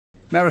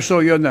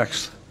Marisol, you're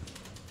next.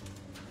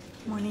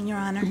 Morning, Your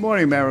Honor. Good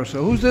morning,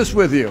 Marisol. Who's this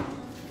with you?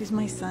 He's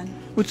my son.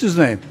 What's his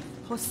name?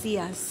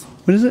 Josias.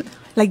 What is it?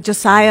 Like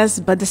Josias,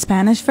 but the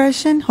Spanish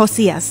version,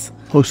 Josias.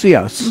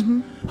 Josias.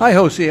 Hi,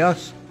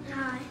 Josias.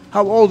 Hi.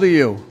 How old are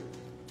you?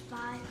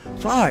 5.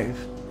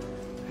 5.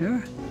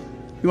 Yeah.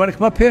 You want to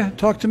come up here?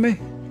 Talk to me?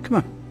 Come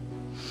on.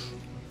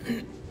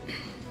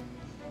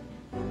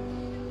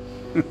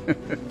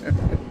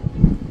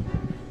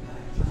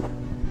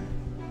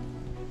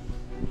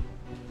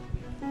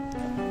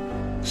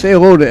 Say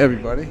hello to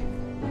everybody.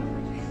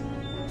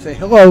 Say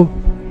hello.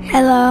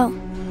 Hello.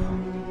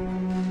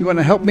 You want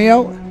to help me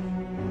out?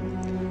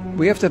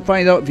 We have to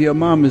find out if your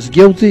mom is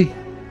guilty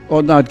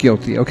or not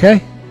guilty,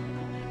 okay?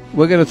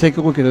 We're going to take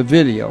a look at a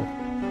video.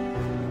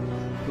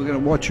 We're going to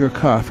watch her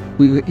cough.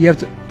 You have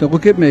to, don't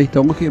look at me,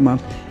 don't look at your mom.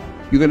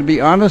 You're going to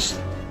be honest?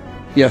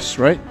 Yes,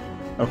 right?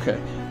 Okay.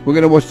 We're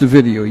going to watch the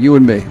video, you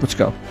and me. Let's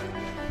go.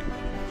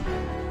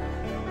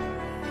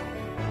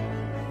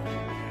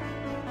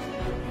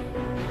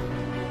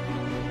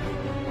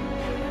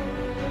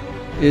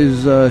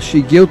 Is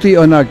she guilty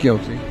or not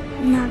guilty?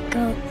 Not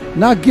good.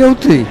 Not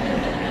guilty.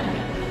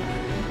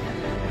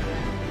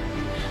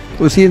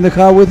 Was he in the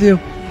car with you?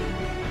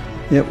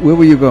 Yeah. Where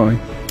were you going?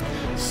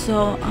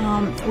 So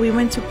we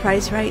went to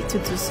Price Right to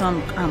do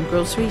some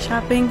grocery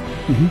shopping.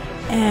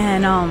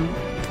 And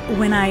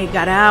when I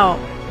got out,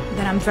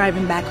 then I'm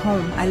driving back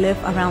home. I live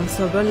around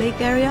Silver Lake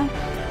area.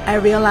 I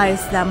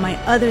realized that my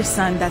other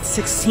son, that's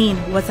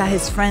 16, was at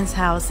his friend's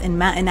house in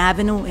Mountain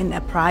Avenue in the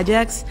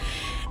projects.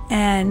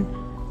 And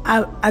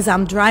as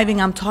I'm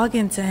driving, I'm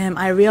talking to him,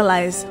 I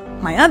realized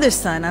my other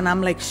son, and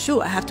I'm like,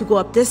 shoot, I have to go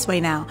up this way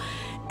now.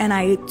 And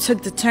I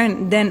took the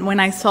turn. Then when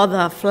I saw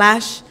the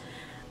flash,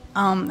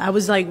 I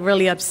was like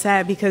really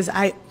upset because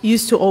I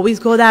used to always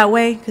go that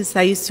way because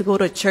I used to go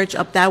to church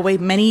up that way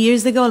many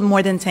years ago,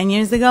 more than 10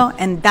 years ago,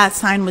 and that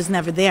sign was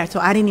never there. So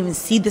I didn't even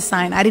see the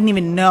sign. I didn't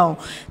even know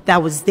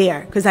that was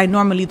there because I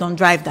normally don't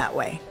drive that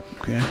way.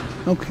 Okay.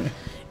 Okay.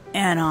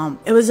 And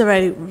it was a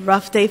very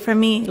rough day for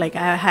me. Like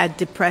I had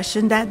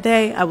depression that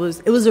day. It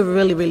was a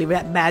really, really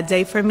bad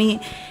day for me.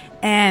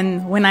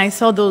 And when I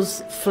saw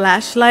those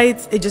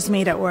flashlights, it just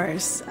made it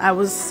worse. I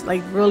was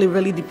like really,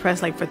 really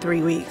depressed like for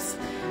 3 weeks.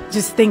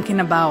 Just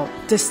thinking about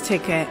this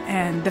ticket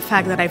and the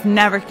fact that I've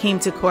never came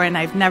to court and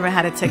I've never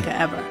had a ticket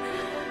ever.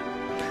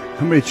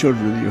 How many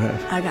children do you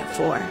have? I got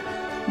 4.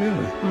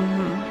 Really?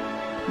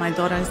 My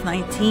daughter is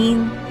 19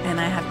 and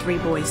I have 3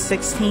 boys,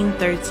 16,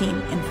 13,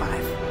 and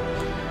 5.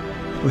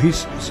 Well,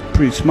 he's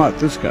pretty smart,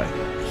 this guy.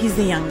 He's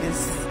the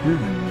youngest.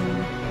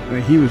 Yeah. I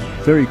mean, he was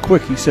very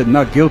quick. He said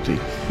not guilty.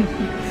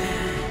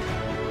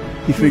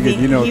 He figured,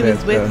 you know, he that...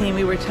 was with me,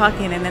 we were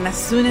talking, and then as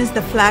soon as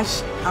the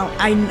flash,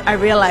 I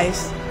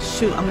realized,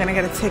 shoot, I'm going to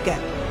get a ticket.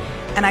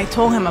 And I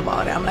told him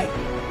about it. I'm like,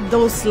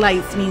 those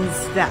lights means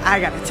that I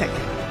got a ticket.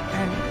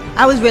 And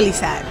I was really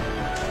sad.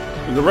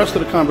 And the rest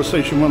of the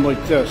conversation went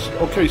like this.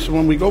 Okay, so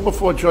when we go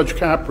before Judge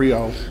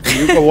Caprio, and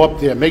you go up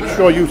there, make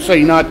sure you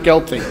say not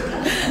guilty.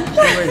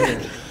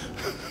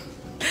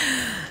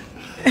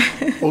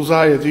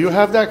 Josiah, do you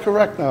have that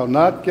correct now?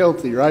 Not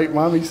guilty, right?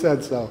 Mommy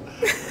said so.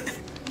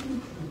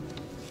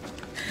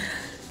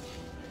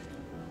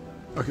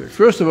 Okay,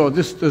 first of all,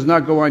 this does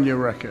not go on your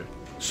record,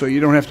 so you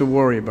don't have to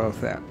worry about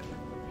that.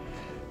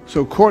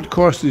 So court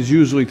cost is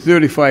usually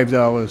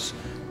 $35.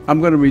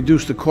 I'm going to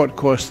reduce the court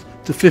cost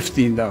to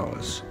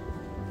 $15.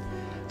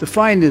 The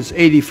fine is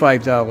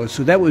 $85,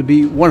 so that would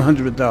be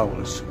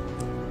 $100.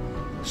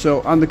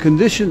 So on the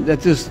condition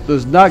that this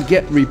does not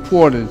get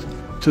reported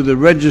to the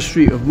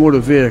Registry of Motor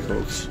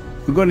Vehicles,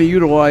 we're going to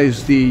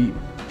utilize the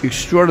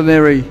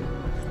extraordinary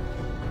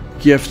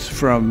gift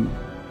from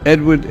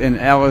Edward and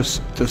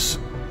Alice Da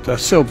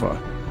Silva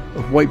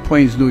of White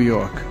Plains, New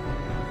York,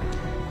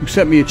 who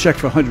sent me a check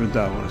for $100.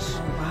 Wow,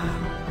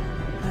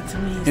 that's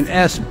amazing. And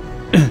asked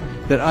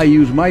that I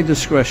use my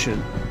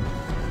discretion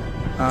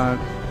on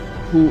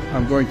who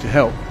I'm going to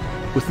help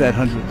with that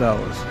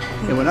 $100.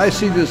 And when I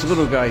see this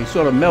little guy, he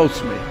sort of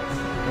melts me,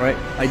 right?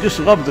 I just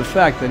love the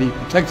fact that he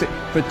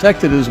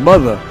protected his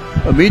mother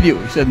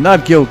immediately. He said,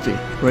 not guilty,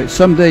 right?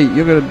 Someday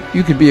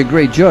you could be a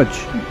great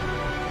judge.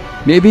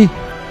 Maybe?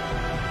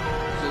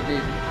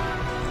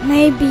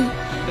 Maybe.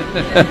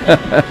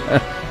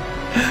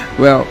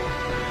 Well,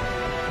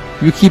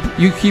 you keep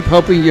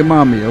helping your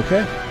mommy,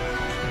 okay?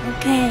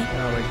 Okay.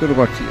 All right, good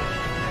luck to you.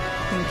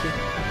 Thank you.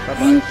 Bye-bye.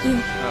 Thank you.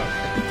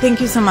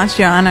 Thank you so much,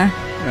 Your Honor.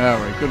 All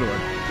right, good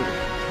luck.